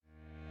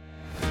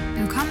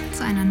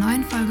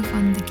Folge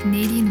von The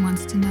Canadian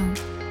Wants to Know,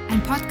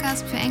 ein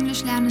Podcast für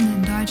Englischlernende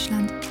in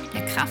Deutschland,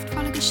 der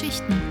kraftvolle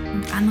Geschichten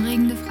und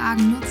anregende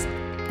Fragen nutzt,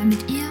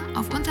 damit ihr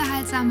auf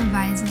unterhaltsame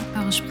Weise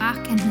eure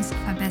Sprachkenntnisse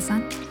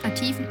verbessern,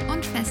 vertiefen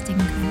und festigen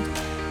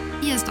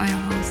könnt. Hier ist euer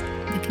Host,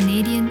 The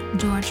Canadian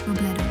George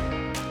Robledo.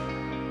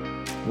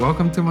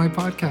 Welcome to my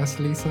podcast,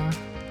 Lisa.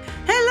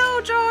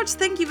 Hello, George.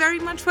 Thank you very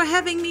much for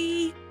having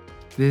me.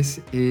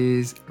 This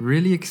is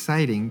really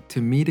exciting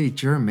to meet a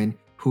German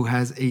who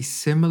has a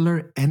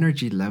similar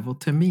energy level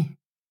to me.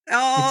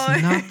 Oh,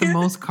 It's not the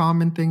most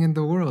common thing in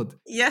the world.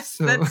 Yes,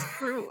 So- that's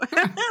true.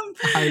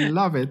 I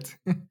love it.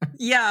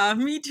 Yeah,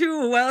 me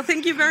too. Well,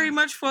 thank you very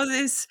much for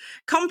this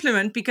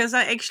compliment because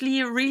I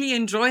actually really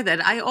enjoy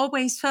that. I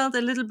always felt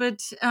a little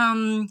bit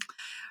in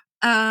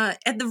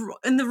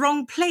the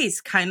wrong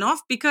place, kind of,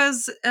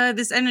 because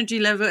this energy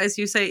level, as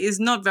you say, is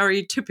not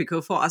very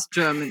typical for us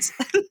Germans.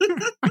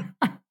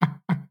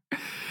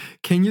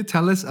 Can you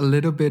tell us a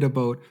little bit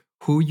about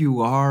who you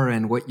are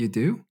and what you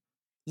do?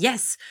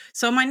 Yes.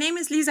 So my name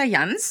is Lisa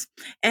Jans,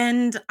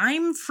 and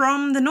I'm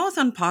from the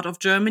northern part of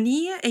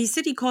Germany, a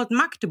city called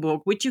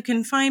Magdeburg, which you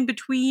can find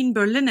between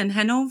Berlin and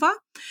Hanover.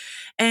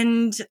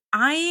 And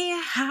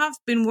I have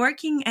been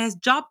working as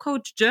Job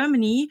Coach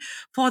Germany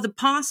for the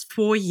past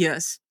 4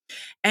 years.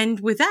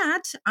 And with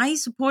that, I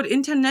support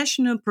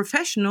international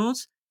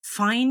professionals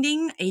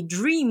finding a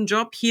dream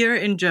job here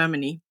in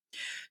Germany.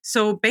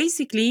 So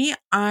basically,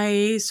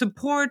 I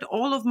support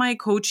all of my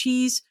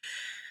coachees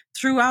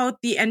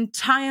throughout the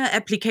entire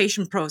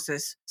application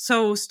process.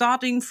 So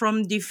starting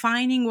from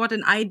defining what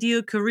an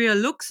ideal career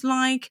looks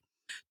like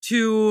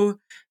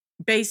to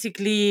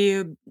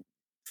basically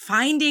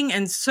finding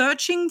and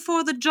searching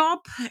for the job,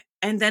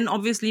 and then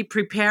obviously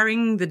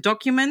preparing the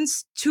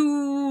documents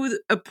to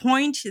a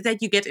point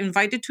that you get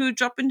invited to a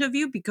job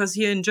interview, because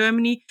here in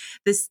Germany,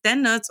 the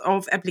standards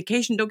of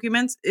application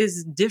documents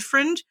is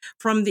different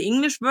from the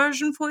English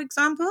version, for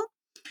example.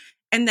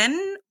 And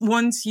then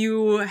once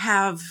you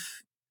have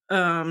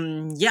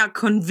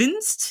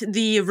convinced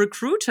the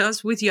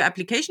recruiters with your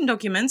application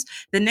documents,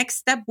 the next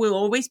step will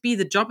always be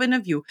the job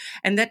interview.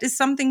 And that is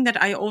something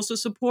that I also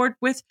support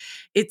with.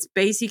 It's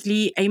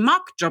basically a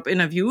mock job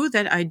interview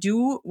that I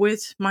do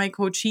with my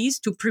coachees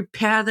to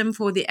prepare them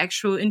for the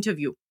actual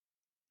interview.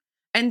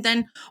 And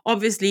then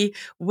obviously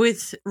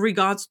with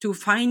regards to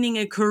finding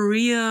a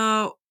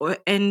career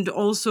and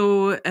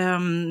also,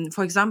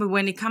 for example,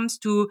 when it comes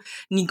to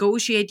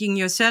negotiating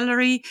your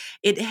salary,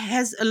 it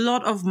has a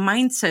lot of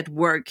mindset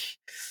work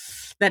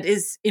that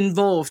is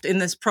involved in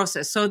this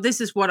process. So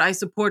this is what I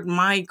support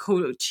my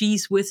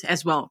coachees with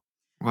as well.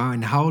 Wow.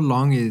 And how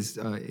long is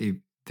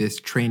this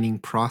training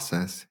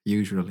process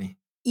usually?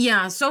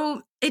 Yeah,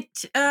 so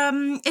it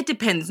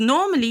depends.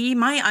 Normally,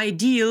 my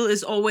ideal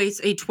is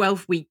always a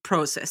 12-week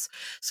process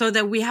so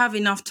that we have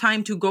enough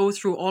time to go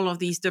through all of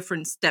these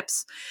different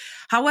steps.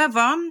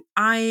 However,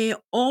 I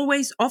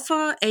always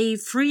offer a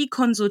free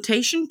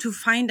consultation to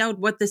find out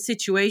what the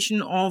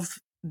situation of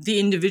the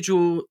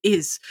individual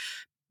is.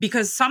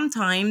 Because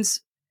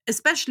sometimes,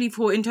 especially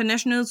for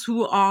internationals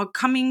who are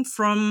coming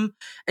from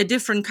a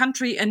different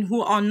country and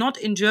who are not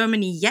in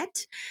Germany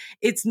yet,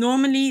 it's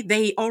normally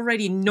they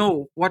already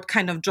know what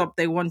kind of job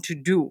they want to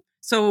do.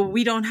 So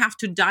we don't have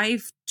to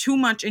dive too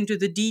much into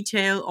the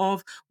detail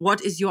of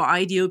what is your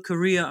ideal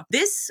career.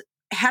 This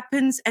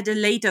happens at a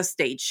later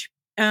stage.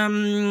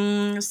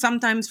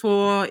 Sometimes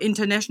for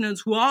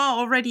internationals who are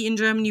already in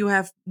Germany, who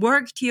have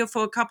worked here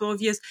for a couple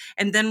of years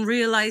and then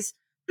realize,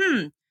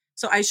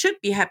 so I should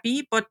be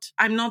happy, but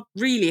I'm not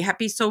really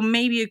happy. So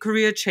maybe a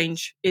career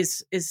change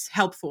is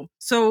helpful.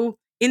 So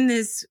in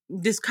this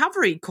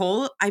discovery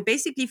call, I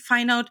basically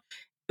find out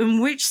in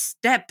which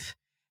step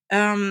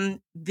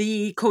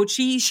the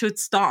coachee should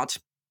start.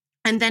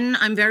 And then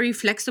I'm very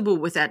flexible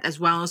with that as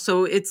well.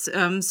 So it's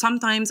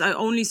sometimes I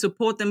only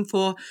support them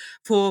for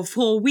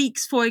 4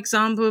 weeks, for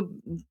example,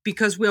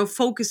 because we are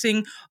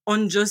focusing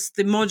on just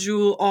the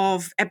module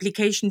of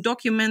application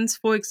documents,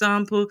 for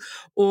example,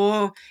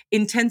 or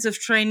intensive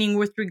training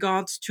with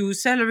regards to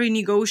salary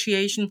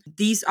negotiation.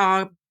 These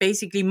are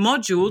basically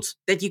modules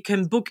that you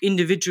can book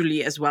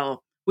individually as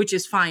well, which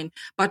is fine.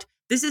 But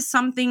this is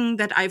something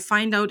that I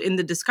find out in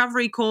the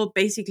discovery call,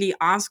 basically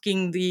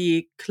asking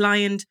the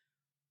client,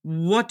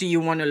 what do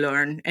you want to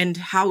learn and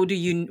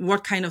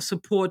what kind of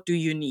support do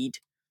you need?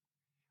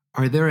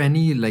 Are there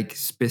any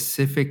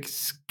specific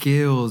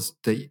skills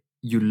that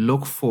you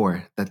look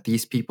for that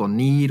these people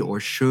need or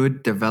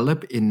should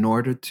develop in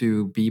order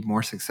to be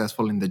more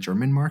successful in the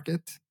German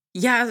market?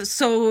 Yeah,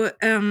 so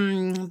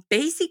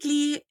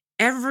basically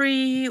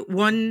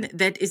everyone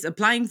that is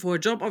applying for a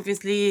job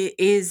obviously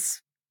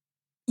is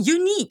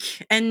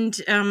unique. And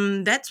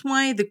that's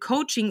why the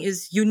coaching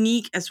is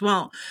unique as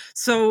well.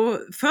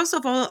 So first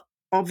of all,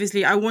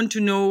 obviously, I want to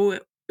know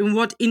in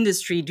what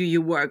industry do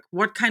you work?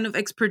 What kind of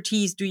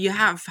expertise do you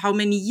have? How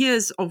many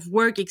years of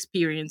work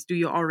experience do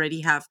you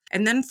already have?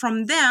 And then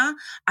from there,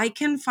 I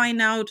can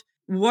find out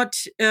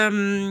what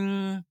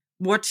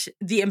what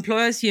the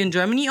employers here in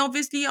Germany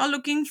obviously are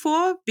looking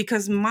for,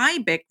 because my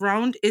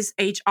background is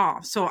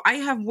HR. So I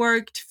have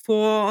worked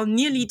for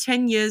nearly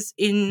 10 years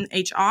in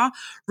HR,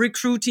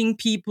 recruiting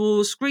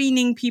people,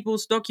 screening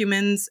people's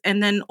documents,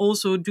 and then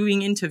also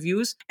doing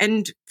interviews.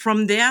 And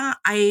from there,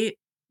 I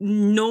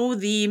know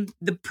the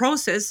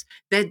process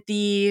that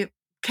the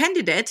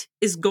candidate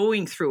is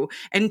going through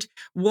and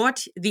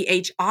what the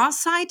HR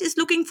side is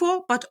looking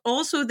for, but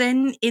also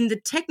then in the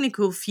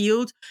technical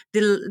field,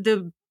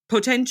 the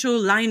potential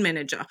line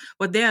manager,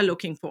 what they are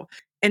looking for.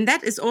 And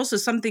that is also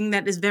something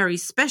that is very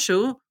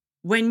special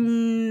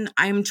when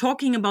I'm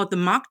talking about the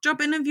mock job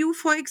interview,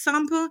 for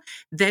example.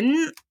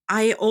 Then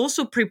I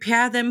also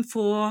prepare them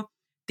for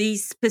the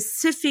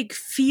specific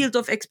field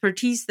of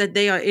expertise that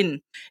they are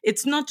in.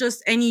 It's not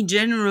just any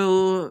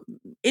general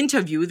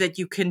interview that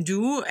you can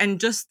do and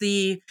just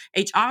the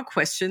HR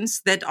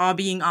questions that are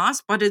being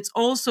asked, but it's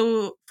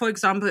also, for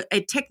example,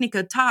 a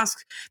technical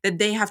task that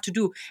they have to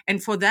do.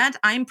 And for that,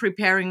 I'm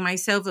preparing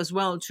myself as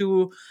well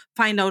to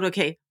find out,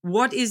 okay,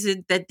 what is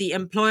it that the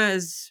employer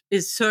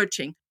is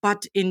searching?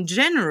 But in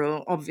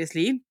general,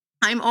 obviously,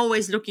 I'm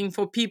always looking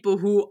for people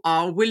who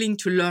are willing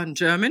to learn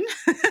German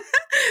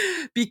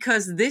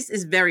because this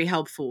is very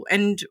helpful.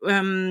 And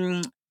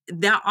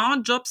there are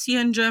jobs here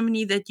in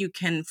Germany that you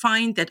can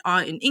find that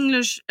are in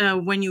English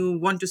when you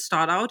want to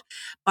start out.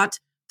 But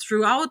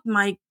throughout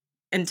my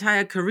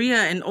entire career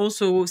and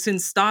also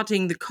since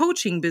starting the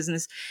coaching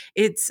business,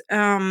 it's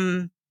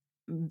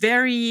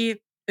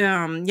very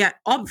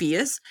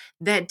obvious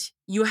that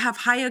you have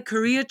higher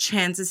career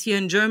chances here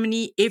in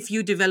Germany if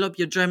you develop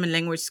your German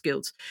language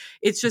skills.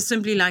 It's just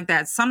simply like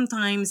that.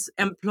 Sometimes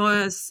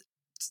employers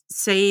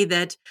say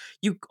that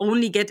you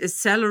only get a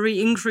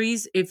salary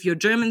increase if your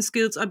German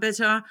skills are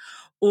better,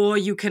 or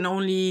you can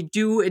only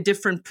do a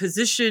different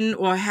position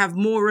or have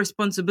more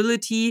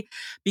responsibility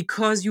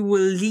because you will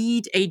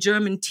lead a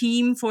German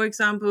team, for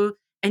example.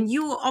 And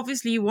you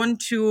obviously want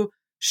to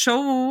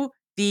show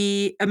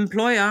the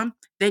employer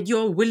that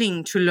you're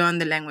willing to learn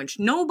the language.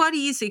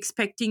 Nobody is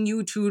expecting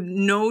you to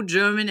know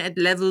German at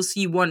level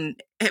C1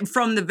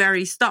 from the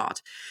very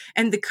start.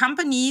 And the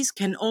companies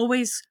can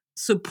always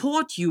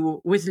support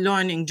you with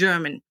learning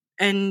German.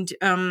 And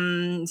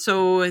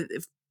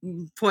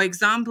for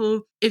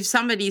example, if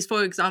somebody is,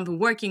 for example,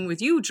 working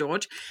with you,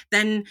 George,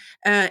 then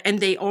and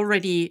they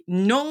already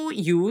know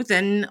you,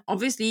 then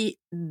obviously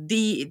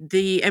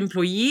the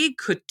employee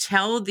could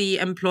tell the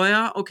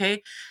employer,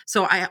 okay,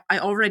 so I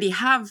already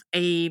have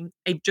an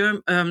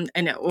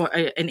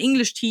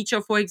English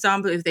teacher, for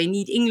example. If they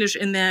need English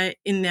in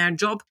their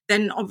job,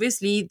 then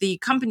obviously the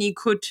company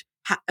could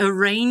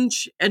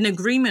arrange an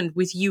agreement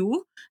with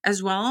you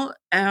as well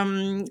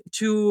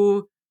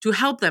to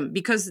help them,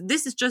 because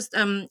this is just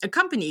a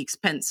company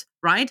expense,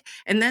 right?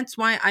 And that's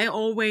why I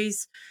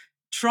always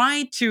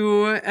try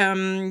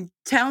to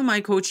tell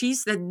my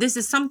coaches that this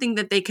is something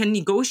that they can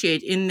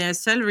negotiate in their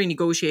salary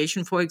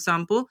negotiation, for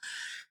example,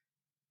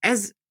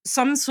 as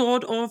some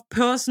sort of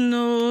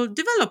personal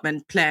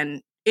development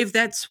plan, if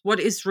that's what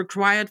is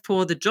required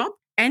for the job.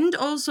 And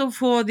also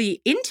for the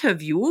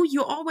interview,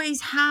 you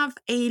always have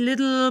a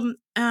little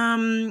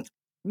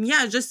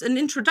just an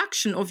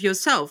introduction of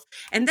yourself.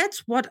 And that's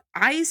what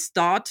I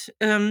start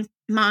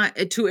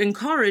to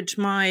encourage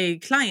my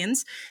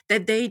clients,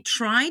 that they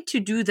try to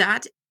do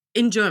that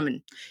in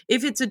German.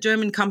 If it's a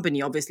German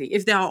company, obviously.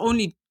 If there are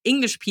only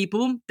English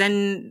people,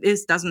 then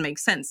this doesn't make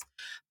sense.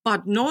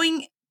 But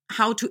knowing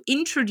how to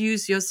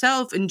introduce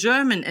yourself in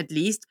German, at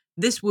least,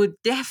 this would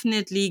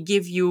definitely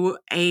give you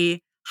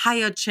a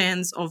higher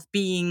chance of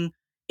being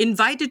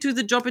invited to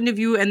the job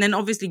interview and then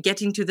obviously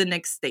getting to the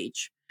next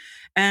stage.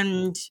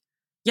 And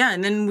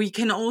and then we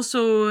can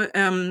also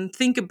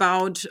think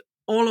about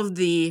all of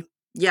the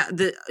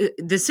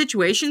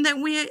situation that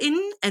we are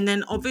in, and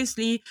then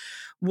obviously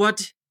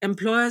what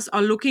employers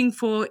are looking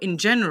for in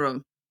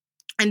general.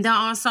 And there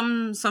are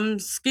some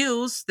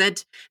skills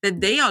that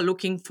they are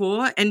looking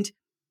for, and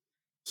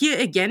here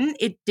again,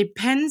 it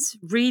depends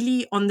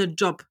really on the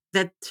job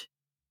that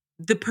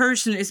the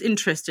person is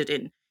interested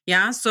in.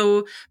 Yeah.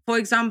 So, for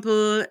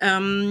example,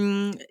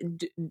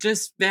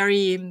 just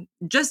very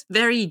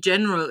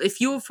general. If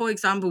you're, for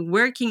example,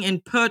 working in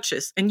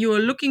purchase and you are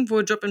looking for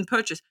a job in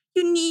purchase,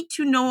 you need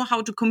to know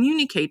how to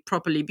communicate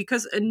properly,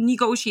 because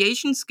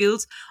negotiation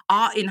skills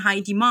are in high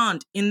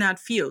demand in that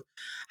field.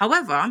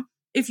 However,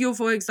 if you're,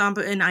 for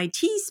example, an IT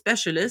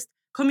specialist,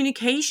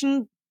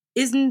 communication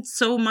isn't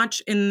so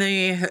much in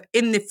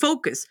the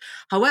focus.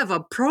 However,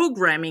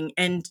 programming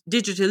and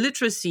digital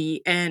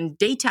literacy and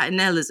data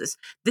analysis,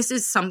 this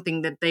is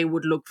something that they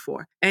would look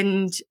for.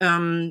 And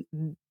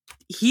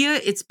here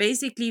it's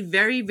basically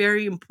very,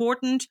 very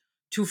important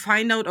to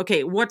find out,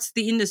 okay, what's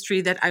the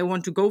industry that I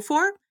want to go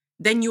for?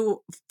 Then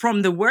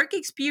from the work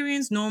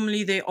experience,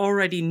 normally they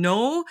already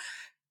know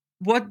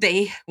what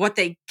they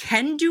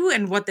can do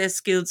and what their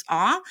skills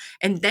are.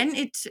 And then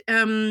it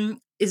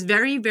is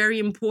very, very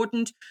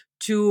important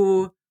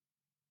to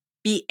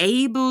be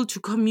able to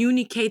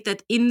communicate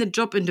that in the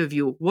job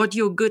interview, what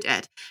you're good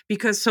at.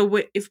 Because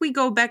if we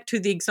go back to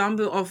the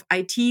example of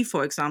IT,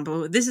 for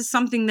example, this is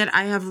something that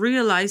I have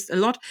realized a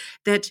lot,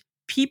 that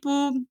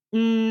people,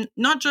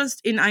 not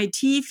just in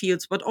IT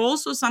fields, but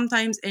also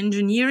sometimes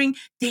engineering,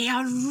 they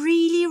are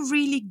really,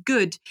 really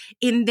good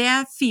in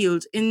their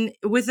field,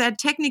 with their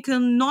technical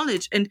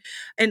knowledge,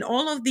 and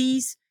all of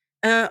these,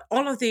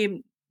 all of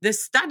the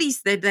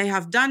studies that they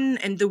have done,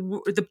 and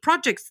the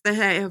projects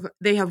that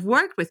they have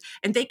worked with,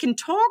 and they can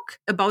talk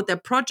about their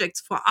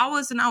projects for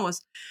hours and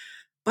hours,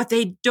 but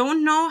they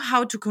don't know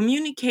how to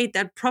communicate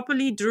that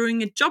properly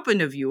during a job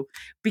interview,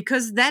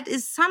 because that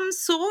is some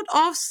sort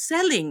of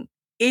selling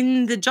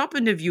in the job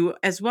interview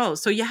as well.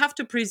 So you have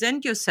to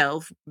present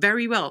yourself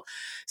very well.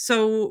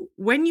 So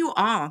when you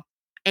are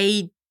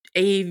a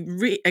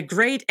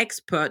great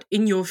expert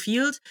in your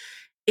field,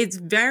 it's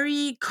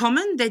very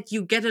common that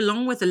you get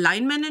along with the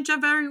line manager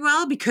very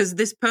well, because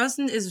this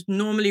person is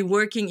normally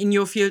working in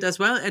your field as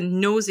well and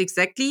knows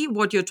exactly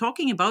what you're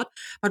talking about.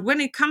 But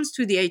when it comes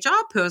to the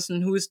HR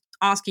person who's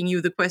asking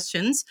you the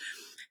questions,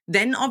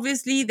 then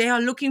obviously they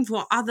are looking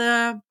for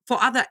other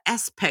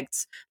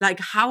aspects,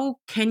 like how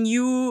can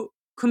you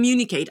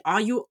communicate?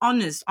 Are you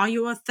honest? Are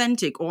you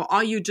authentic? Or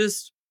are you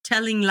just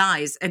telling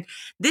lies? And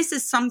this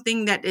is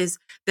something that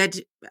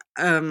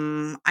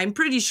I'm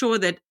pretty sure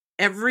that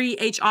every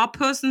HR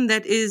person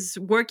that is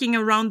working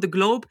around the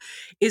globe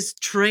is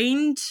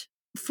trained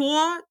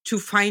to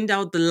find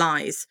out the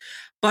lies.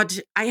 But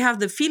I have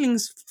the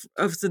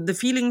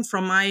feeling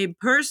from my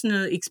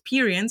personal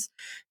experience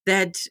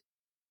that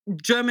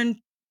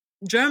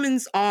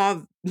Germans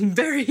are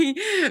very,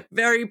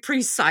 very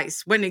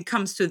precise when it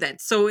comes to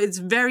that. So it's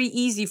very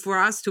easy for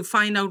us to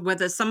find out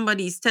whether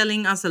somebody is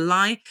telling us a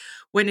lie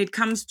when it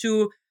comes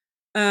to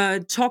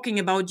talking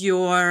about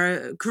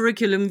your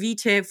curriculum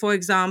vitae, for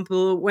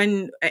example,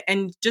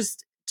 and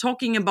just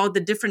talking about the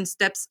different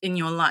steps in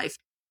your life.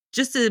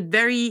 Just a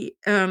very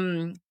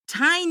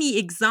tiny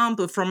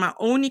example from my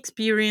own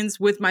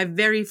experience with my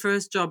very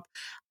first job.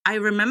 I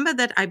remember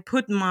that I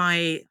put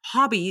my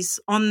hobbies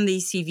on the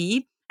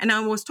CV, and I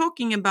was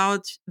talking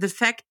about the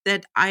fact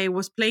that I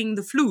was playing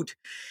the flute.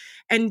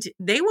 And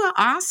they were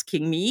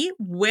asking me,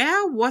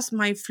 where was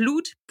my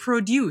flute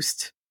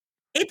produced?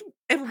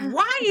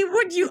 Why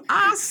would you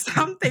ask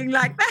something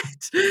like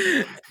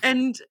that?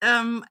 And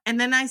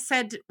then I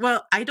said,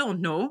 well, I don't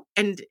know.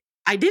 And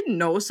I didn't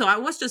know. So I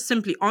was just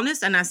simply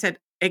honest. And I said,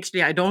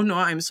 actually, I don't know.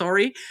 I'm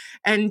sorry.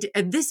 And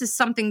this is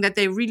something that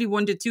they really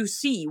wanted to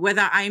see,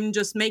 whether I'm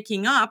just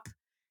making up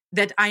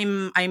that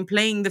I'm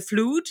playing the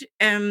flute.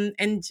 And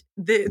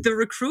the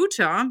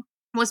recruiter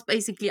was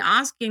basically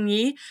asking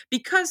me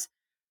because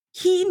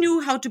he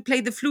knew how to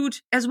play the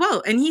flute as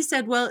well. And he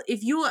said, well,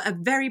 if you're a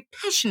very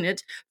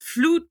passionate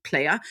flute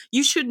player,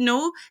 you should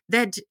know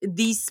that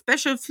these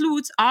special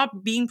flutes are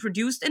being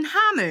produced in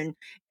Hameln.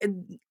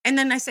 And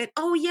then I said,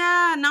 oh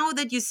yeah, now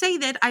that you say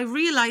that, I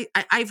realize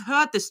I've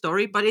heard the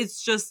story, but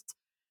it's just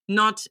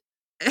not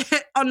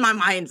on my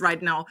mind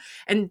right now.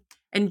 And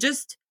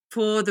just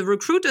for the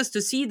recruiters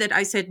to see that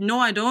I said, no,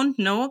 I don't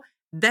know,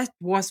 that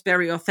was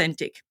very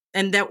authentic.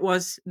 And that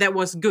was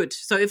good.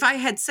 So if I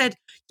had said,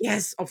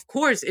 yes, of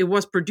course, it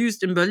was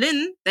produced in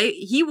Berlin,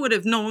 he would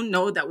have known,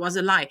 no, that was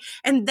a lie.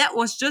 And that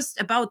was just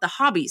about the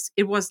hobbies.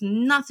 It was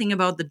nothing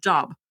about the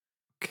job.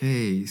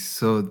 Okay,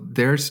 so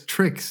there's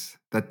tricks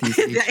that these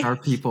HR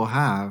people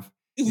have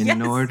in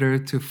Yes. order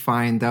to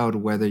find out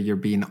whether you're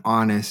being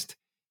honest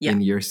Yeah.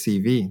 in your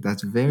CV.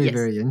 That's very, Yes.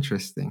 very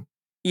interesting.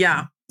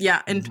 Yeah.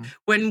 Yeah. And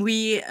when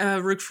we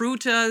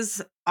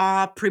recruiters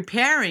are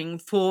preparing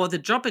for the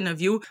job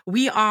interview,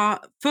 we are,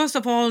 first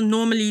of all,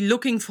 normally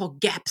looking for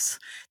gaps.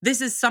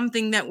 This is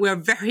something that we're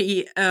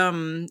very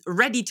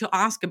ready to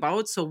ask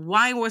about. So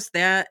why was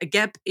there a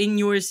gap in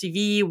your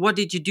CV? What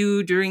did you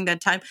do during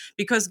that time?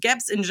 Because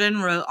gaps in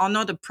general are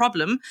not a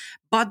problem,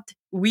 but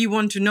we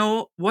want to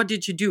know, what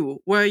did you do?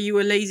 Were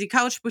you a lazy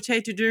couch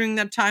potato during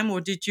that time?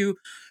 Or did you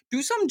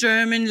do some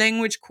German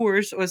language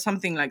course or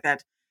something like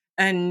that?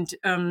 And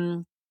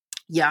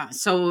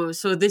so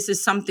this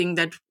is something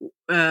that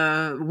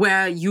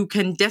where you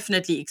can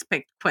definitely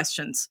expect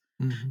questions.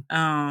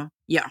 So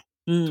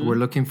we're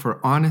looking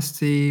for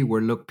honesty.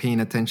 We're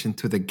paying attention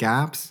to the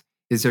gaps.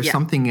 Is there Yeah.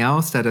 something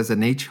else that as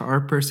an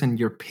HR person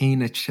you're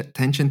paying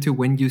attention to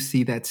when you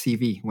see that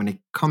CV? When it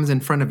comes in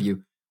front of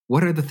you,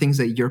 what are the things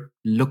that you're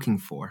looking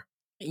for?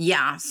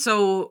 Yeah.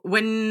 So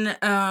when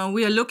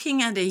we are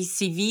looking at a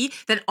CV,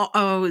 that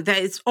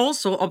there is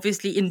also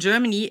obviously in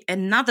Germany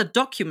another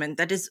document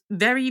that is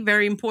very,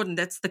 very important.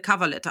 That's the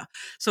cover letter.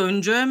 So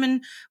in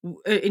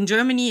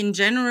Germany in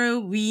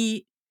general,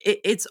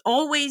 it's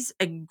always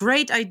a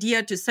great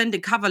idea to send a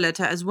cover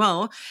letter as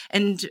well.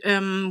 And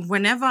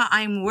whenever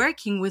I'm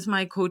working with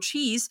my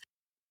coachees,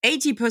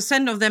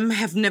 80% of them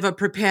have never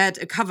prepared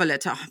a cover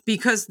letter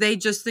because they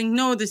just think,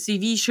 no, the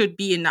CV should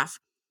be enough.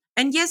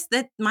 And yes,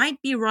 that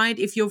might be right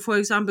if you're, for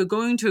example,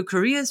 going to a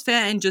careers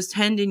fair and just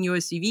hand in your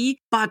CV.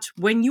 But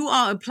when you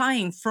are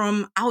applying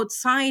from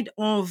outside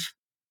of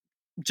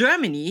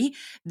Germany,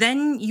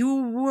 then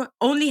you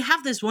only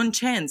have this one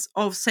chance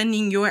of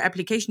sending your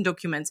application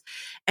documents.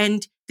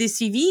 And the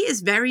CV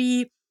is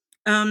very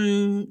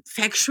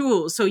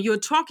factual. So you're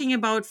talking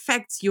about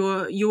facts.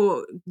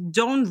 You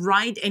don't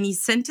write any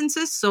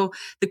sentences. So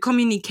the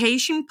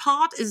communication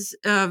part is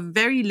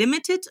very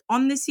limited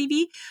on the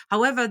CV.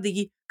 However,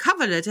 the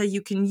cover letter,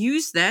 you can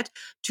use that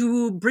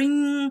to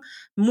bring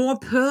more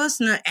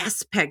personal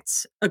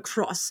aspects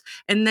across.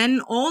 And then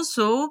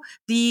also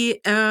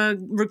the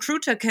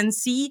recruiter can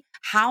see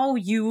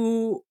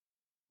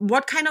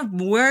what kind of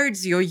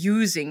words you're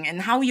using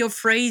and how you're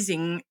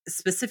phrasing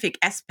specific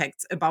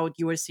aspects about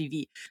your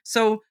CV.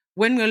 So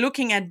when we're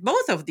looking at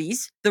both of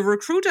these, the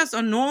recruiters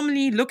are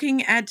normally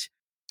looking at,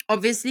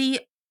 obviously,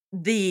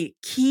 the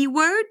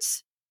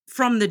keywords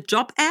from the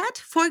job ad,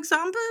 for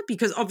example,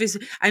 because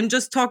obviously I'm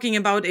just talking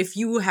about if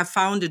you have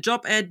found a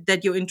job ad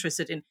that you're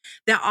interested in.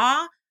 There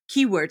are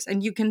keywords,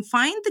 and you can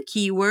find the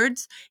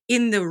keywords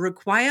in the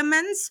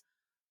requirements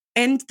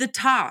and the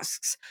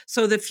tasks.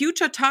 So the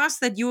future tasks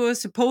that you are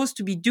supposed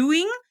to be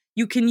doing,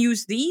 you can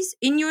use these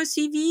in your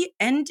CV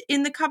and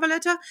in the cover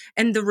letter.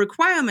 And the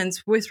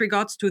requirements with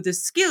regards to the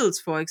skills,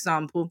 for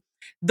example,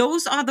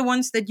 those are the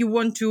ones that you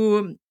want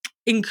to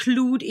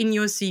include in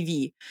your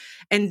CV.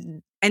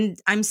 And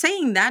I'm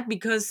saying that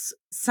because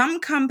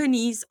some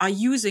companies are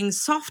using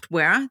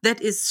software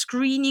that is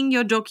screening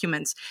your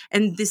documents,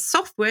 and this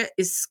software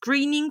is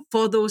screening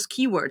for those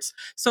keywords.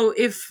 So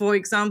if, for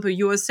example,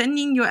 you are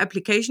sending your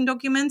application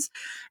documents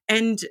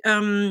and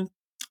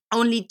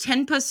only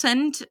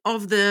 10%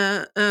 of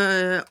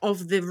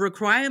the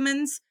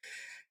requirements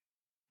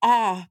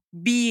are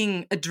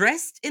being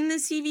addressed in the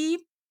CV,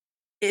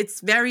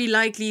 it's very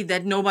likely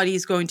that nobody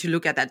is going to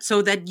look at that.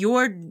 So that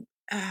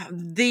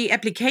the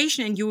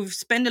application, and you've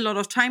spent a lot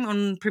of time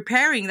on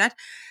preparing that,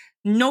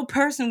 no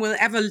person will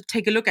ever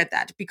take a look at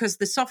that because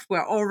the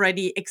software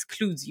already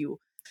excludes you.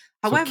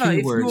 However, so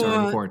keywords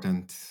are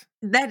important.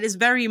 That is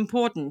very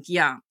important,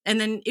 yeah. And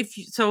then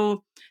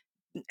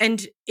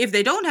and if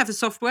they don't have a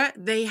software,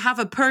 they have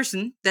a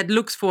person that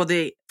looks for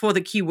the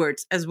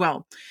keywords as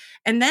well.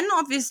 And then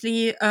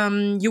obviously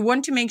you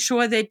want to make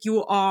sure that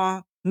you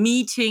are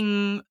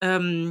meeting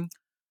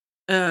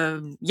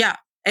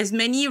as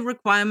many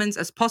requirements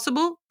as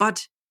possible.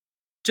 But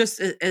just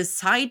a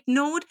side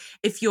note,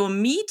 if you're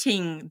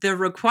meeting the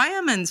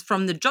requirements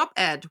from the job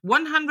ad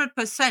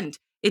 100%,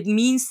 it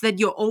means that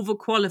you're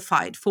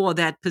overqualified for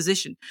that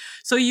position.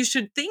 So you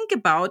should think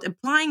about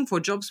applying for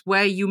jobs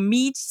where you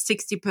meet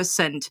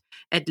 60%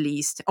 at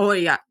least.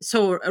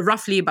 So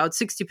roughly about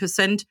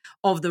 60%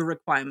 of the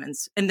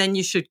requirements. And then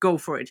you should go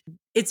for it.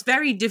 It's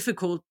very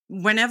difficult.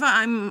 Whenever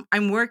I'm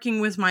working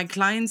with my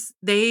clients,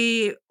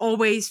 they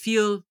always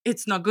feel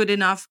it's not good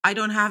enough. I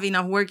don't have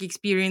enough work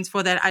experience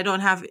for that. I don't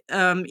have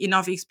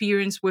enough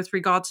experience with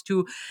regards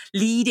to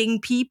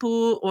leading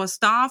people or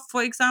staff,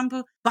 for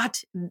example.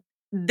 But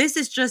this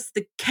is just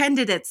the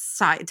candidate's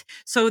side.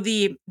 So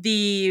the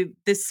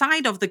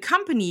side of the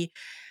company,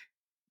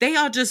 they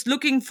are just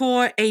looking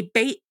for a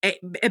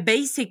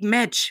basic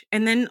match.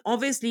 And then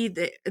obviously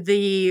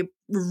the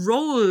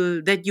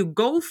role that you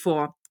go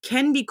for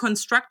can be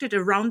constructed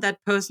around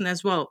that person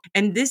as well.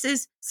 And this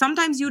is,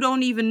 sometimes you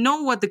don't even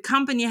know what the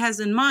company has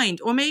in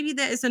mind. Or maybe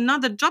there is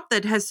another job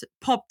that has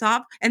popped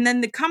up, and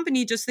then the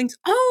company just thinks,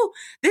 oh,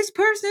 this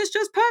person is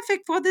just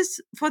perfect for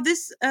this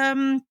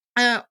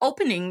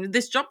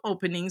this job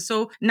opening.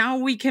 So now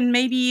we can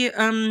maybe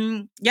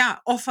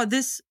offer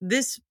this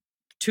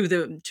to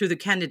the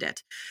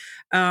candidate.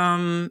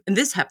 And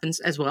this happens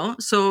as well.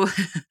 So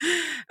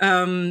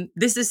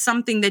this is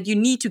something that you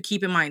need to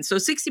keep in mind. So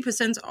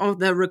 60% of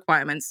the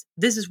requirements,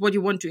 this is what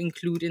you want to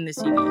include in the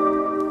CV.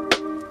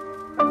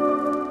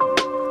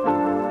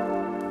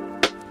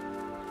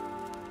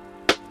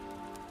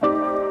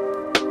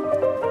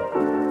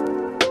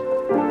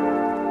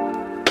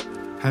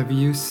 Have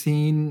you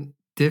seen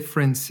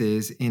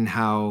differences in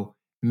how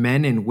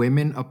men and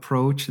women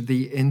approach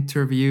the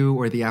interview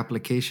or the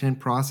application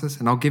process?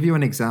 And I'll give you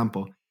an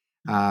example.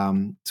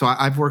 So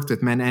I've worked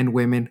with men and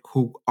women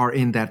who are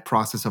in that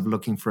process of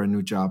looking for a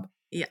new job.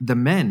 Yeah. The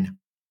men,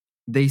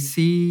 they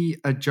see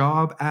a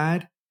job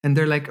ad and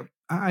they're like,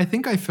 I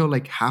think I feel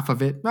like half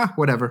of it,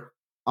 whatever,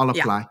 I'll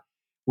apply. Yeah.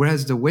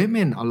 Whereas the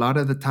women, a lot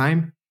of the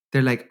time,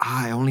 they're like,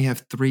 I only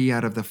have 3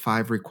 out of the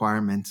 5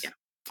 requirements. Yeah.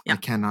 I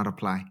cannot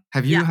apply.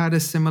 Have you had a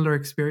similar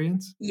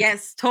experience?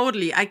 Yes,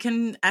 totally. I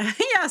can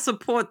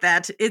support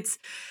that. It's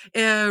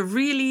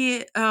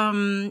really,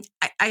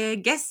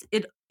 I guess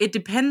it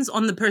depends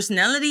on the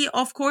personality,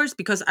 of course,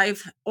 because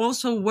I've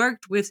also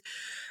worked with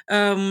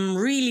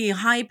really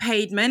high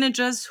paid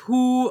managers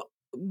who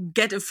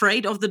get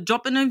afraid of the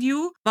job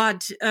interview.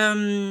 But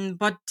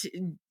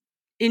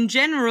in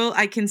general,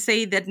 I can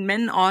say that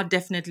men are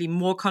definitely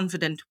more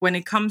confident when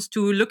it comes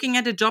to looking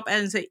at a job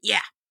and say,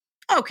 yeah,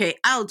 okay,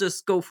 I'll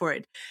just go for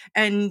it.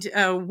 And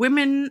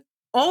women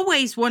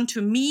always want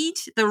to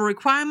meet the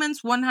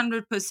requirements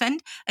 100%,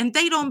 and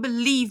they don't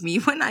believe me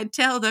when I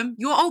tell them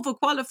you're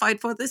overqualified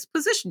for this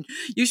position.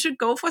 You should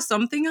go for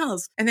something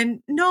else. And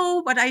then,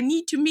 no, but I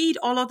need to meet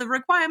all of the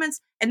requirements.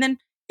 And then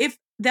if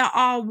there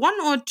are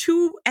one or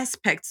two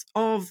aspects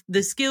of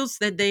the skills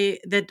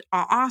that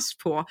are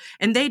asked for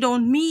and they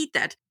don't meet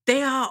that,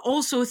 they are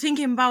also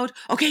thinking about,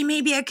 okay,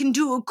 maybe I can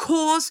do a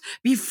course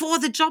before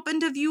the job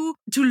interview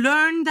to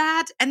learn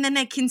that. And then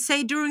I can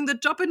say during the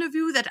job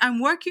interview that I'm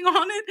working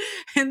on it.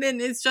 And then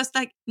it's just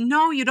like,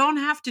 no, you don't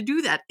have to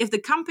do that. If the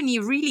company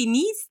really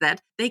needs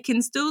that, they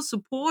can still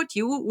support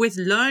you with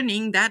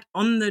learning that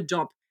on the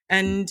job.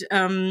 And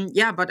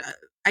but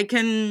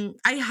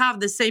I have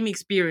the same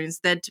experience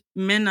that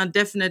men are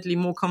definitely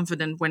more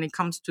confident when it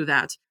comes to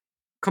that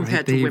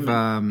compared to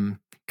women.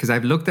 Because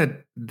I've looked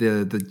at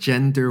the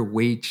gender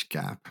wage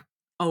gap.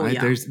 Oh,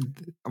 right? yeah.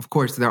 Of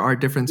course, there are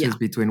differences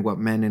between what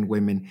men and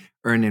women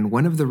earn. And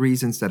one of the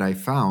reasons that I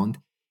found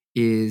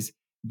is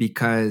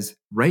because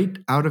right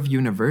out of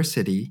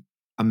university,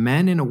 a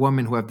man and a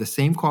woman who have the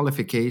same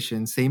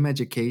qualifications, same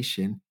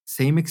education,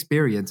 same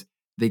experience,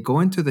 they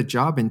go into the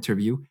job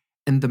interview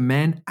and the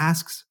man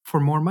asks for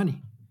more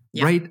money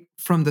right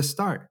from the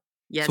start.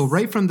 Yes. So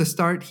right from the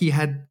start, he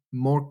had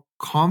more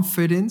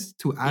confidence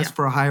to ask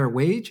for a higher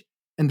wage,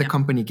 and the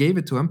company gave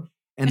it to him.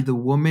 And the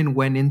woman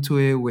went into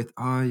it with,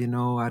 I don't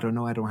know,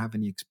 I don't have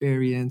any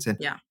experience. And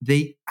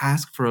they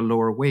ask for a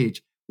lower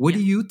wage. What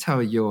do you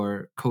tell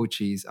your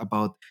coaches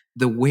about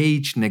the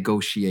wage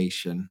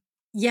negotiation?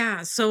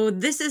 Yeah, so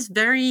this is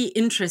very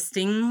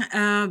interesting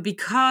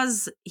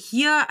because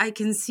here I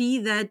can see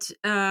that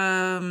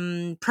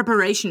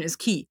preparation is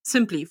key,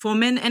 simply for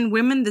men and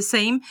women the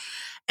same.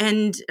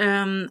 And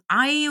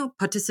I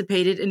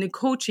participated in a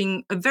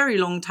coaching a very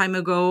long time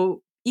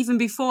ago, even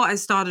before I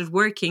started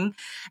working.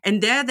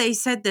 And there they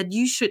said that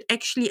you should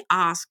actually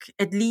ask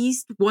at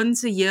least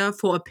once a year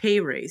for a pay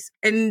raise.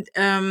 And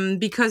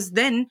because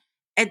then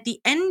at the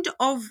end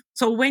of,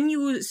 so when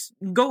you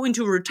go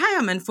into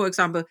retirement, for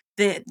example,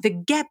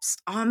 the gaps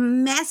are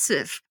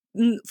massive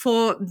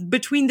for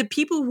between the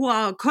people who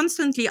are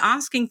constantly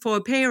asking for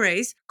a pay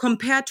raise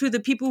compared to the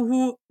people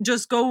who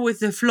just go with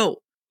the flow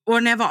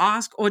or never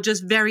ask or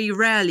just very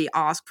rarely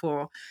ask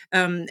for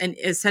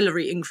a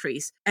salary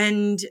increase.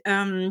 And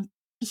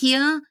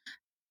here,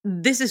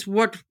 this is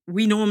what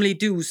we normally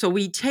do. So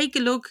we take a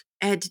look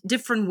at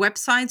different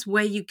websites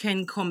where you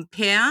can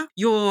compare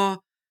your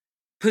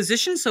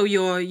position. So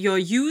you're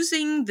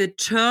using the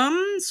term,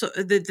 so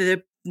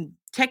the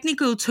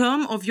technical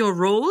term of your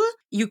role.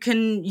 You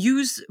can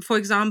use, for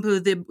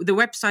example, the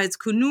websites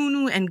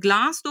Kununu and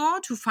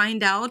Glassdoor to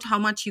find out how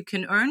much you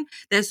can earn.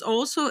 There's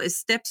also a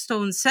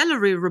Stepstone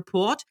salary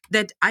report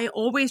that I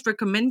always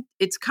recommend.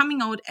 It's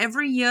coming out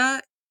every year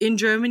in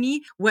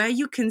Germany, where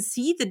you can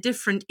see the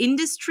different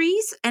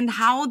industries and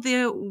how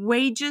the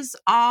wages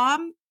are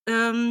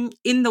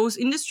in those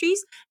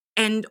industries.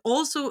 And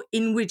also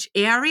in which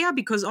area,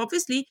 because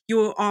obviously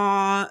you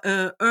are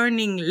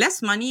earning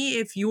less money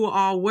if you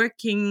are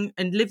working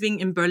and living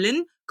in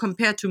Berlin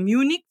compared to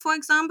Munich, for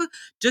example,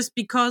 just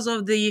because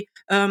of the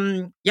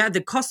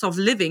cost of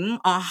living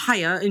are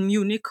higher in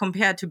Munich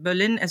compared to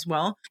Berlin as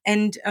well.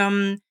 And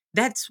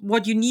that's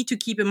what you need to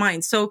keep in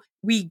mind. So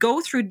we go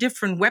through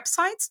different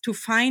websites to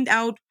find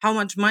out how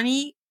much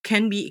money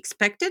can be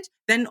expected.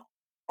 Then,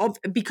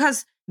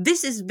 because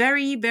this is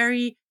very,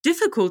 very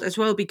difficult as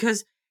well,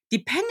 because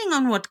depending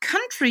on what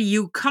country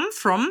you come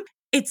from,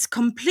 it's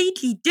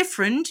completely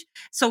different.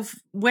 So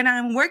when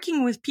I'm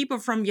working with people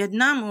from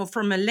Vietnam or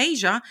from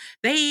Malaysia,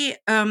 they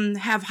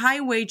have high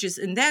wages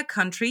in their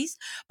countries,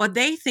 but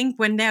they think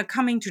when they're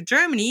coming to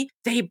Germany,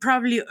 they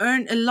probably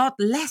earn a lot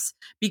less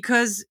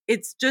because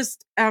it's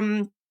just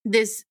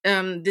this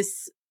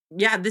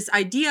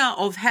idea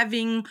of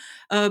having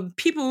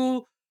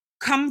people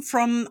come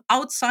from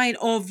outside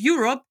of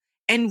Europe,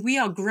 and we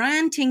are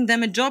granting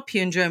them a job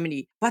here in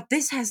Germany. But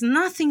this has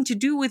nothing to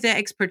do with their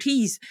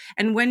expertise.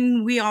 And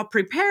when we are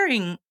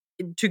preparing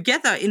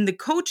together in the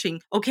coaching,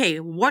 okay,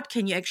 what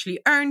can you actually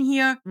earn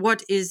here?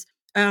 What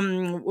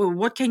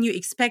can you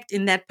expect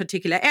in that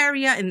particular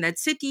area, in that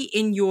city,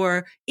 in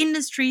your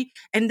industry?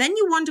 And then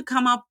you want to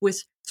come up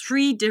with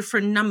 3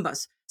 different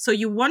numbers. So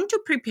you want to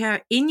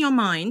prepare in your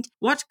mind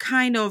what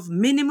kind of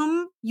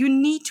minimum you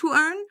need to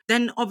earn,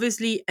 then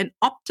obviously an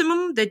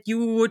optimum that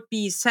you would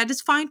be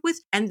satisfied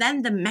with, and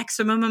then the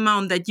maximum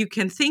amount that you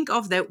can think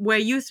of, that where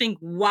you think,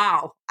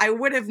 wow, I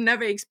would have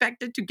never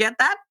expected to get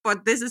that,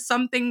 but this is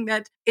something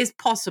that is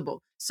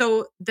possible.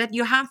 So that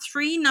you have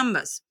 3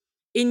 numbers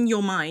in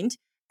your mind,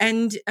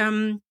 and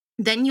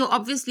then you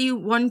obviously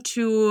want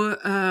to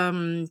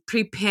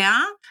prepare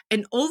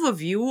an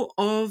overview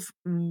of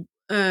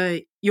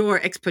your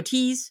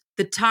expertise,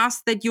 the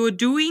task that you're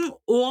doing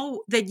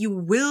or that you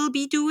will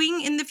be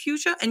doing in the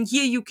future. And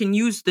here you can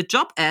use the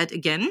job ad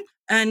again.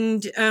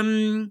 And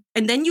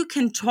then you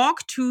can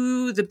talk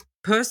to the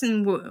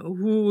person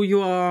who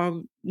you are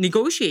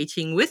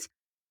negotiating with,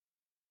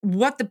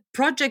 what the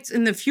projects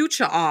in the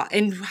future are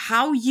and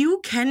how you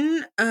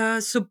can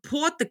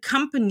support the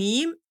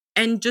company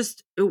and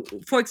just,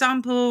 for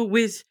example,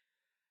 with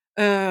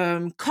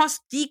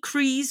cost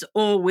decrease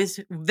or with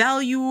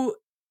value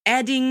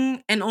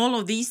adding and all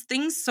of these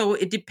things. So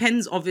it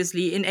depends,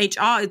 obviously. In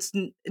HR, it's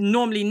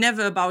normally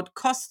never about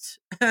cost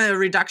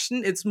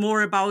reduction. It's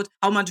more about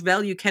how much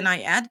value can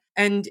I add.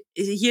 And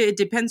here it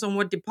depends on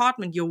what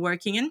department you're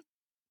working in.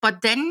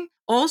 But then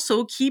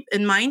also keep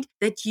in mind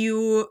that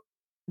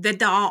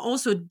there are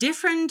also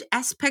different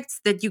aspects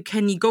that you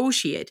can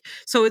negotiate.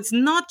 So it's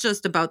not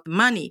just about the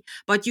money,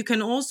 but you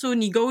can also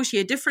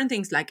negotiate different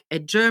things like a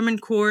German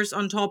course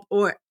on top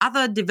or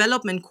other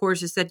development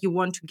courses that you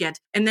want to get.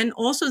 And then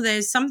also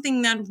there's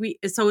something that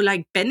so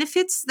like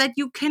benefits that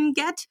you can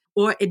get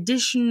or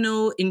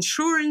additional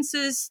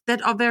insurances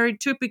that are very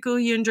typical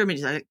here in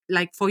Germany,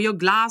 like for your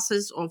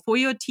glasses or for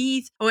your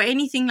teeth or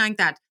anything like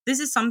that.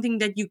 This is something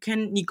that you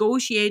can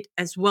negotiate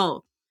as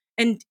well.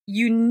 And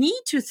you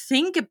need to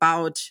think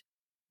about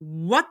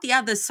what the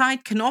other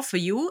side can offer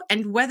you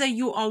and whether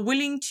you are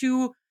willing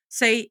to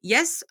say,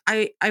 yes,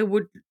 I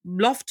would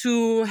love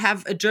to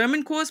have a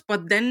German course,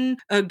 but then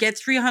get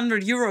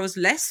 300 euros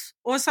less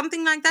or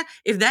something like that.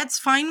 If that's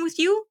fine with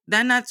you,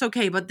 then that's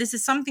okay. But this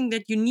is something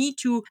that you need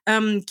to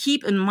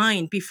keep in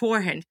mind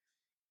beforehand.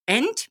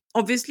 And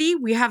obviously,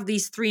 we have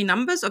these three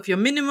numbers of your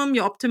minimum,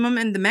 your optimum,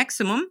 and the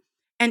maximum.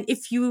 And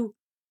if you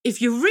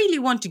really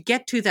want to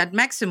get to that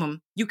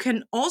maximum, you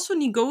can also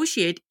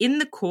negotiate in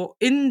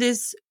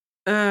this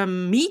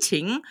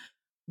meeting.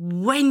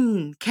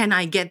 When can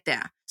I get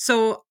there?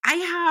 So I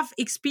have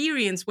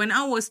experience when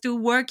I was still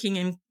working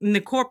in the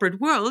corporate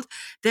world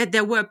that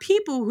there were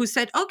people who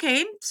said,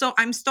 okay, so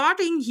I'm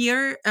starting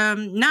here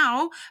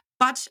now,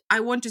 but I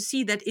want to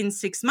see that in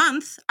 6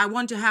 months, I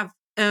want to have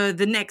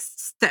the next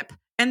step.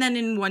 And then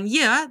in 1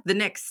 year, the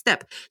next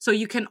step. So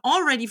you can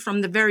already from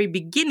the very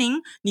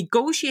beginning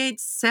negotiate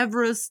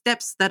several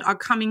steps that are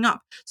coming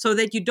up so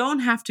that you don't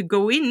have to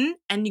go in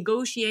and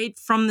negotiate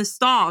from the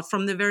start,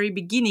 from the very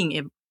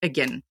beginning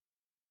again.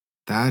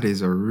 That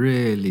is a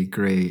really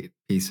great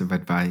piece of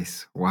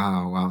advice.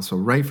 Wow. So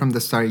right from the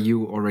start,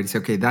 you already say,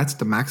 okay, that's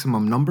the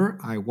maximum number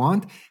I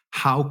want.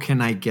 How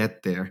can I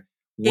get there?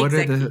 What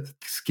are the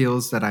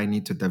skills that I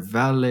need to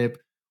develop?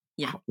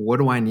 Yeah. What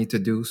do I need to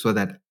do so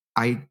that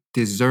I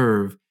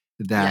deserve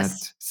that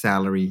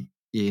salary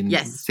in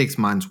 6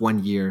 months,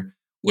 1 year,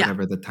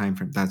 whatever the time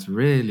frame? That's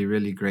really,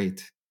 really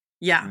great.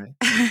 Yeah.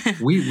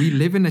 Right? We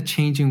live in a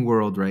changing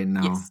world right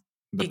now. Yes,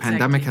 the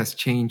pandemic has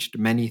changed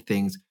many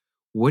things.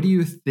 What do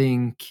you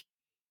think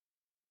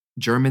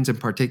Germans in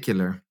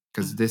particular,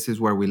 because this is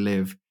where we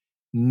live,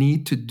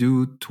 need to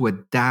do to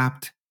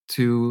adapt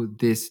to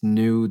this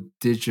new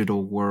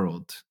digital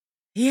world?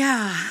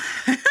 Yeah.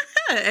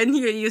 And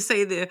here you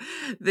say the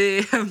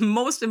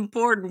most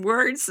important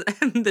words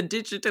in the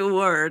digital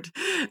world.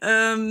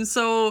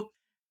 So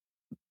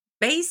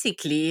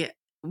basically,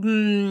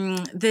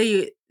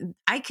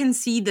 I can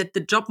see that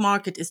the job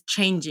market is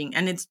changing,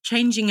 and it's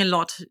changing a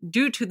lot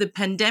due to the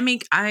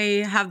pandemic.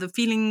 I have the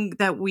feeling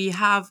that we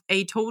have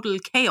a total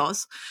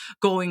chaos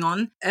going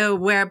on,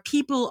 where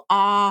people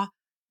are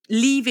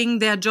leaving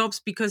their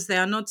jobs because they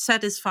are not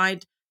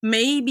satisfied,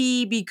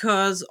 maybe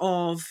because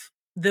of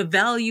the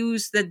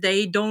values that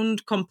they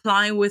don't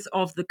comply with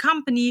of the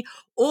company,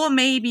 or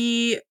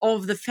maybe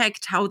of the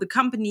fact how the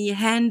company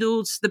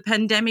handles the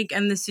pandemic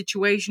and the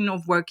situation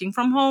of working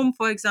from home,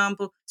 for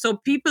example. So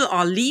people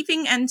are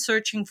leaving and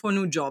searching for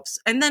new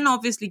jobs. And then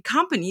obviously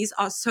companies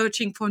are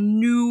searching for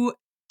new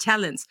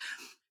talents.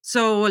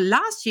 So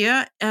last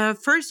year,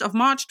 1st of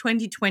March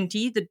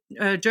 2020,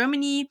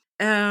 Germany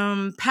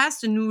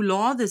passed a new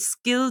law, the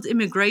Skilled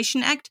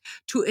Immigration Act,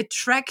 to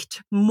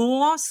attract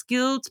more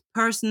skilled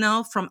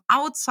personnel from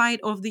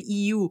outside of the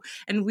EU.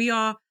 And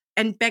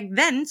back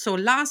then, so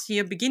last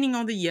year, beginning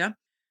of the year,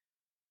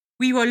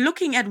 we were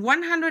looking at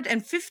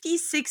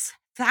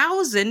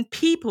 156,000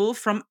 people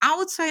from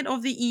outside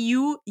of the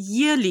EU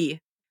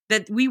yearly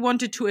that we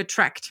wanted to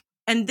attract.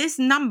 And this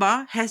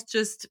number has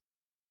just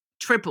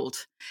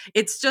tripled.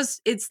 It's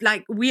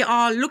like we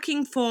are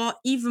looking for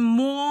even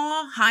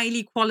more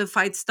highly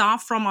qualified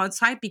staff from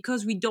outside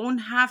because we don't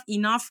have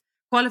enough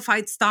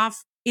qualified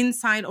staff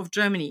inside of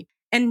Germany.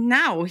 And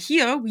now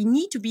here we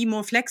need to be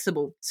more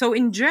flexible. So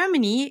in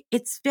Germany,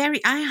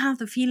 I have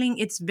the feeling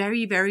it's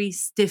very, very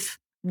stiff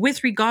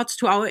with regards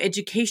to our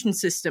education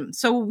system.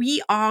 So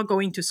we are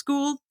going to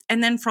school,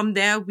 and then from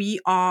there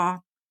we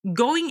are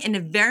going in a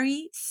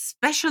very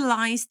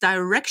specialized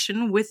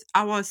direction with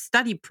our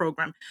study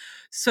program.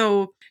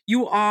 So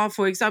you are,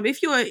 for example,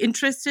 if you are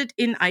interested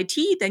in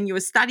IT, then you're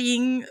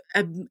studying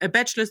a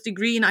bachelor's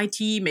degree in IT,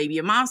 maybe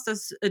a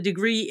master's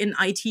degree in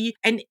IT.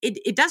 And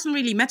it doesn't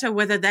really matter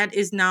whether that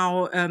is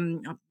now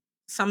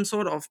some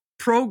sort of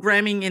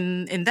programming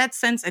in that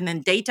sense, and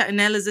then data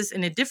analysis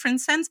in a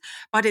different sense,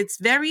 but it's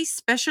very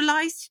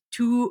specialized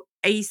to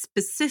a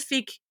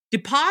specific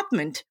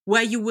department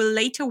where you will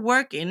later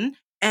work in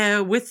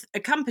with a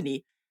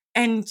company.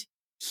 And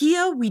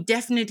here we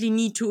definitely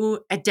need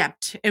to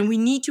adapt and we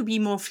need to be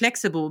more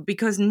flexible,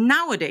 because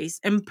nowadays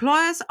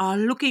employers are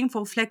looking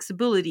for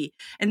flexibility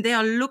and they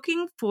are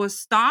looking for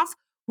staff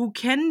who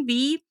can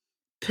be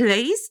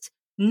placed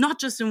not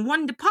just in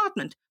one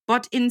department,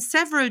 but in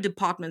several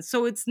departments.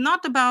 So it's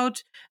not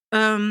about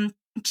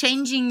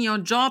changing your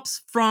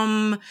jobs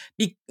from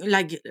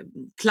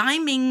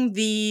climbing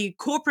the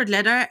corporate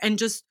ladder and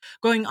just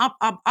going up,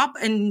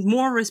 and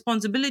more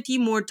responsibility,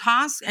 more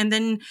tasks, and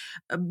then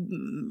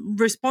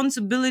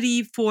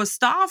responsibility for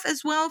staff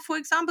as well, for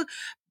example,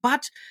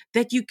 but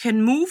that you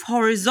can move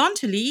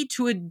horizontally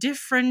to a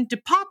different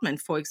department,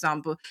 for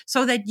example,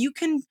 so that you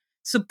can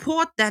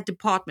support that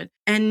department.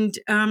 And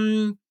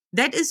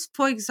that is,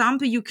 for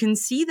example, you can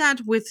see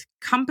that with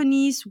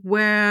companies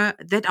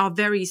that are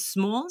very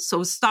small.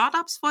 So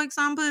startups, for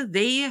example,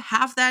 they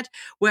have that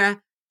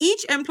where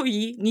each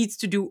employee needs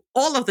to do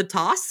all of the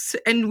tasks,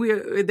 and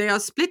they are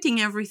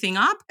splitting everything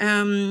up.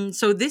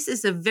 So this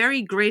is a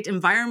very great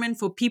environment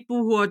for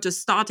people who are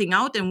just starting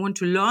out and want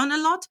to learn a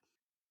lot.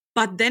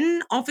 But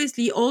then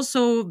obviously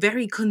also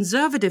very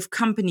conservative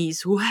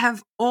companies who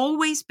have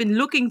always been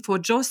looking for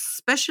just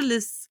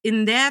specialists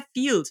in their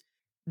field.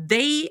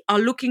 They are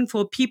looking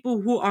for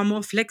people who are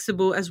more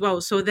flexible as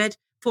well. So that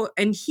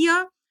and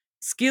here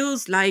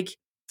skills like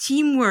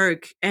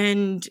teamwork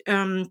and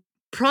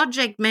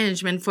project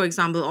management, for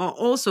example, are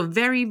also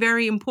very,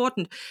 very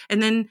important.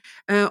 And then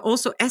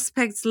also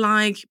aspects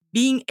like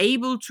being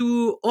able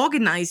to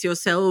organize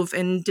yourself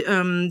and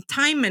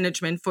time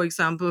management, for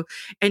example,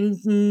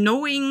 and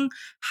knowing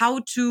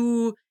how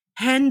to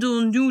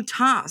handle new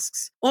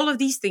tasks, all of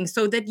these things,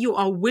 so that you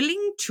are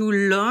willing to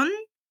learn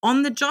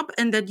on the job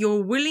and that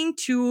you're willing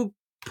to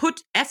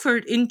put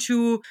effort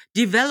into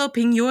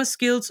developing your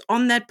skills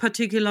on that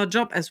particular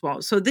job as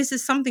well. So this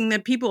is something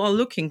that people are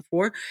looking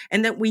for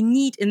and that we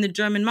need in the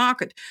German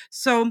market.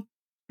 So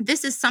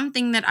this is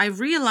something that I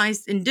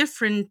realized in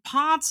different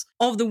parts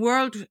of the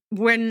world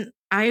when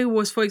I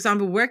was, for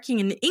example, working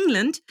in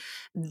England.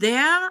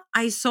 There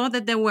I saw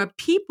that there were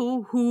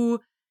people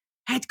who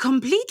had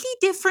completely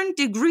different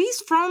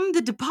degrees from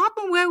the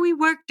department where we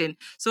worked in.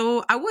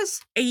 So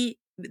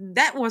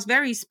that was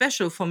very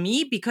special for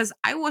me because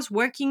I was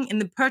working in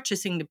the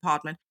purchasing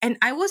department and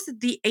I was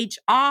the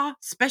HR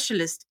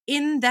specialist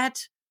in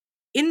that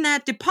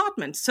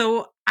department.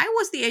 So I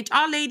was the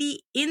HR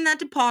lady in that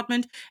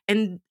department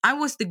and I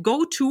was the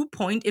go-to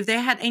point if they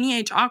had any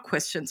HR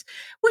questions,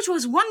 which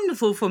was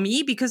wonderful for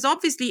me because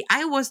obviously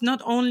I was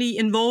not only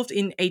involved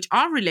in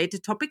HR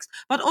related topics,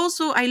 but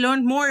also I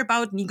learned more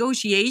about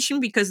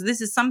negotiation because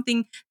this is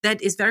something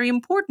that is very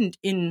important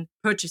in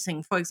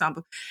purchasing, for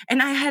example.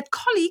 And I had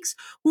colleagues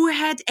who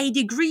had a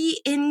degree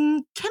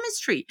in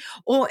chemistry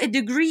or a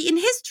degree in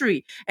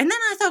history. And then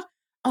I thought,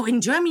 oh,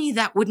 in Germany,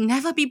 that would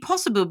never be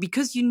possible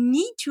because you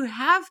need to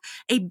have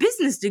a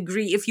business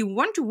degree if you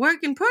want to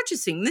work in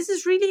purchasing.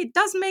 It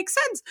doesn't make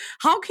sense.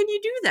 How can you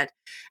do that?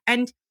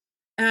 And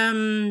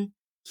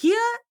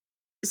here,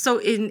 so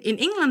in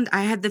England,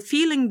 I had the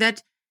feeling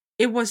that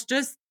it was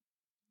just,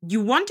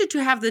 you wanted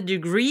to have the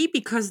degree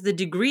because the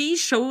degree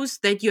shows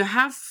that you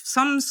have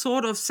some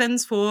sort of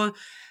sense for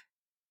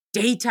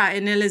data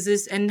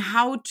analysis and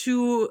how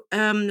to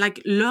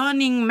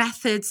learning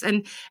methods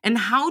and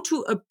how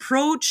to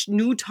approach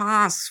new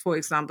tasks, for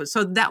example.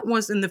 So that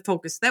was in the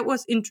focus. That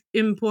was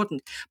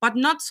important, but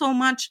not so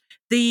much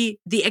the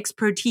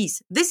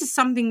expertise. This is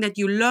something that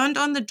you learned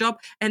on the job,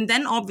 and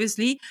then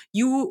obviously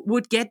you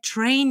would get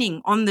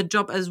training on the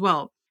job as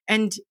well.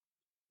 And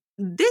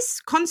this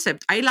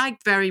concept I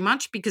liked very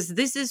much because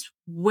this is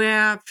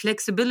where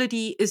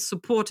flexibility is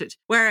supported.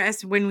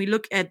 Whereas when we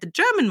look at the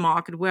German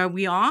market where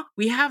we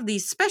have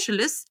these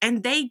specialists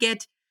and they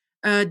get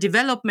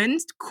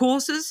development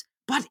courses,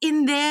 but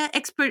in their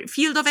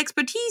field of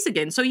expertise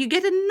again. So you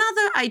get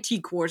another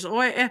IT course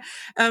but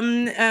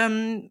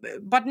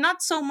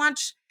not so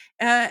much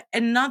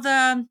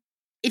another,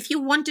 if you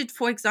wanted,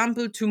 for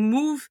example, to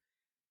move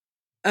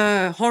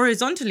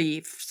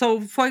horizontally. So,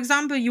 for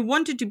example, you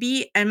wanted to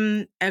be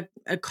a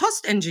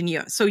cost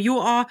engineer. So you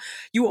are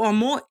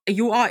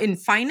in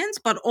finance,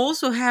 but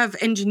also have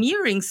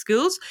engineering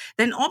skills.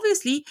 Then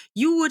obviously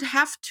you would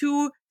have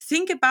to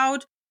think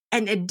about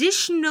an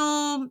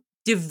additional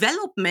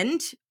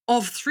development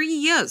of 3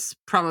 years,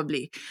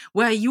 probably,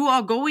 where you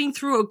are going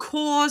through a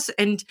course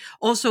and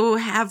also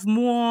have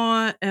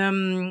more,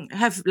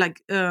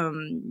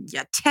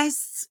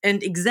 tests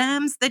and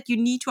exams that you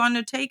need to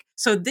undertake.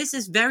 So this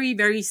is very,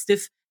 very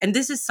stiff. And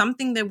this is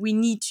something that we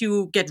need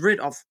to get rid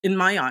of, in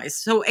my eyes.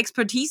 So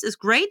expertise is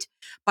great,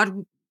 but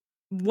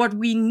what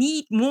we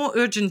need more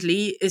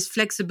urgently is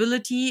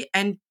flexibility.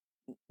 And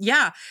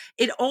yeah,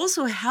 it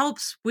also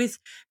helps with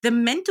the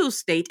mental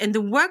state and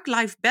the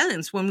work-life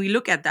balance when we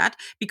look at that,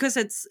 because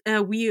it's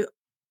every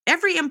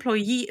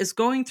employee is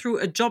going through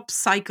a job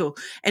cycle,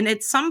 and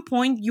at some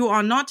point you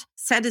are not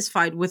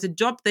satisfied with the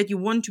job that you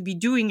want to be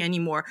doing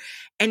anymore.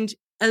 And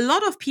a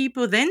lot of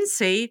people then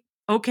say,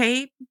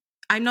 okay,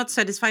 I'm not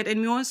satisfied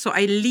anymore, so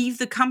I leave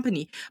the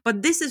company.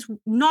 But this is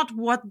not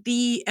what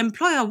the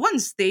employer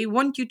wants. They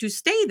want you to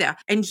stay there.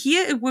 And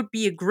here it would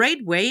be a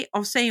great way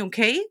of saying,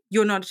 okay,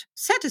 you're not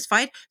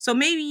satisfied, so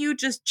maybe you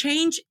just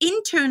change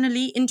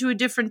internally into a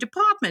different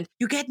department.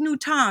 You get new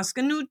tasks,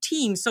 a new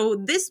team. So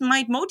this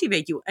might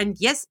motivate you. And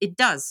yes, it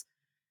does.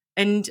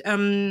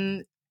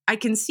 And I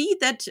can see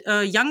that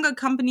younger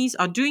companies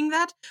are doing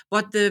that,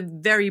 but the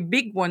very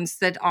big ones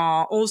that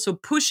are also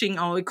pushing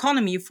our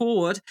economy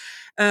forward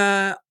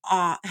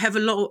have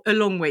a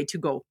long way to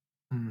go.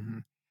 Mm-hmm.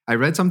 I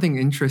read something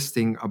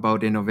interesting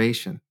about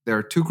innovation. There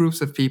are two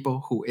groups of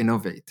people who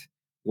innovate.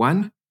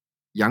 One,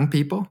 young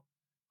people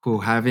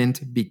who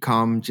haven't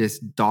become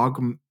just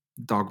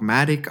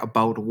dogmatic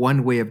about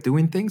one way of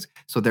doing things,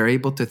 so they're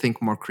able to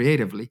think more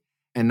creatively.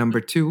 And number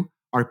two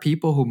are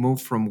people who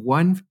move from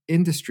one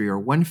industry or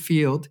one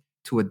field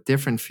to a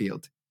different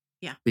field.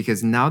 Yeah.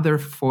 Because now they're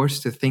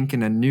forced to think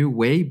in a new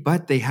way,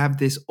 but they have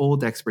this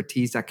old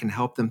expertise that can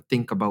help them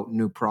think about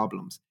new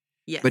problems.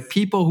 Yes. But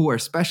people who are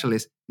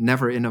specialists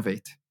never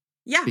innovate.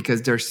 Yeah.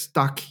 Because they're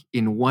stuck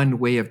in one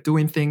way of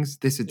doing things.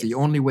 This is the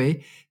only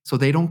way. So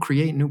they don't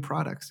create new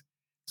products.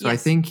 So I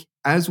think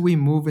as we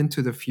move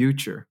into the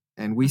future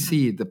and we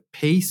see the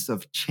pace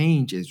of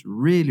change is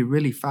really,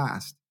 really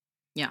fast,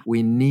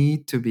 we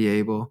need to be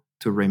able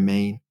to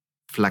remain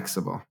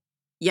flexible.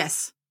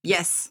 Yes.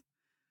 Yes.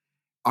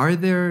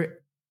 Where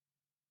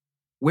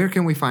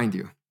can we find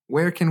you?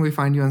 Where can we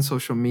find you on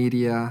social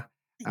media?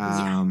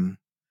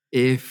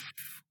 If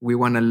we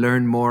want to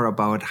learn more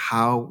about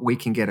how we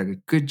can get a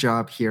good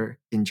job here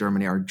in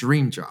Germany, our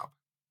dream job.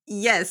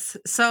 Yes.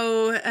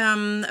 So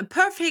a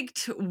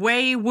perfect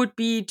way would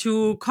be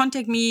to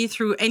contact me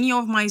through any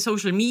of my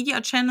social media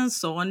channels.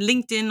 So on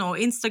LinkedIn or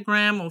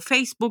Instagram or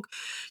Facebook,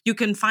 you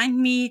can find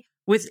me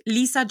with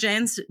Lisa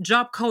Jans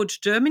Job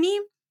Coach Germany.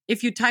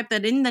 If you type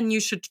that in, then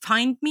you should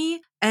find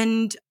me.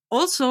 And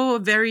also a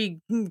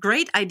very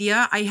great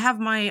idea, I have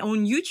my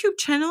own YouTube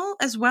channel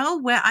as well,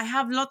 where I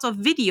have lots of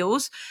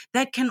videos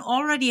that can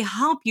already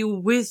help you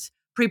with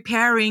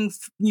preparing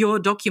your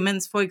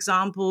documents, for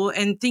example,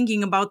 and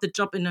thinking about the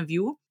job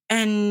interview.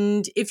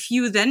 And if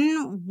you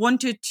then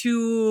wanted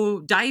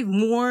to dive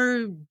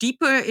more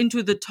deeper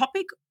into the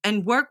topic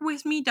and work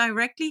with me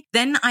directly,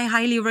 then I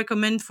highly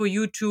recommend for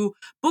you to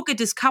book a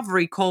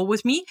discovery call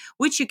with me,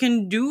 which you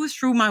can do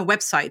through my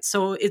website.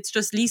 So it's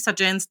just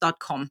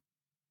lisajans.com.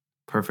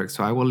 Perfect.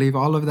 So I will leave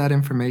all of that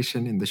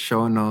information in the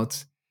show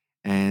notes.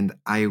 And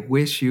I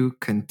wish you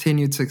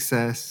continued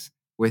success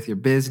with your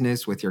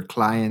business, with your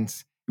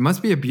clients. It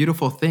must be a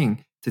beautiful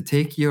thing to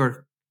take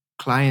your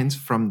clients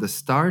from the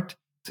start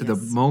to the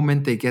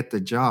moment they get the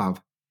job.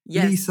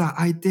 Yes. Lisa,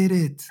 I did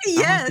it.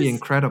 That must be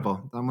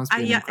incredible. That must be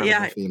an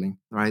incredible feeling,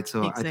 right? So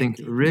exactly. I think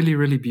really,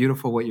 really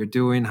beautiful what you're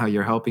doing, how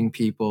you're helping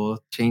people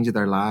change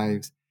their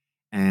lives,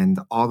 and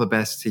all the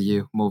best to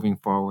you moving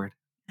forward.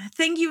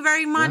 Thank you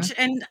very much.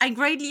 Yeah. And I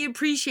greatly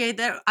appreciate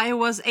that I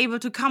was able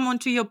to come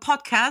onto your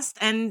podcast.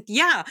 And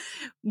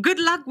good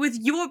luck with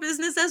your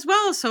business as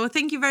well. So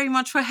thank you very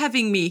much for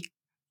having me.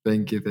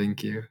 Thank you.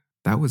 Thank you.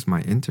 That was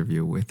my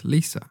interview with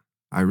Lisa.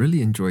 I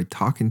really enjoyed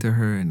talking to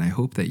her, and I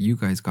hope that you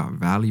guys got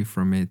value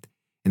from it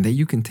and that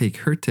you can take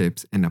her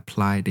tips and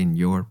apply it in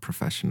your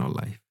professional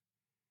life.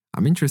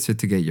 I'm interested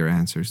to get your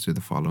answers to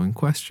the following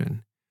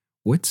question.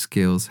 What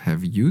skills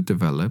have you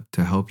developed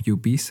to help you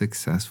be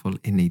successful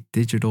in a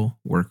digital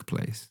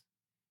workplace?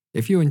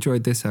 If you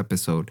enjoyed this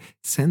episode,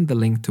 send the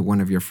link to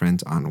one of your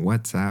friends on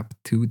WhatsApp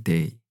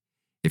today.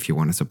 If you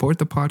want to support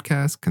the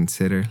podcast,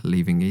 consider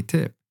leaving a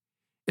tip.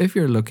 If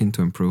you're looking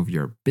to improve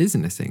your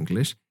business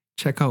English,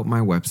 check out my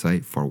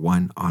website for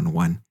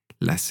one-on-one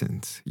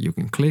lessons. You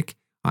can click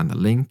on the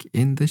link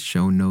in the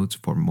show notes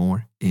for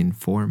more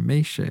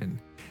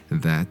information.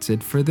 That's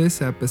it for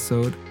this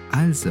episode.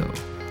 Also,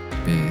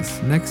 bis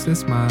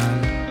nächstes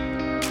Mal.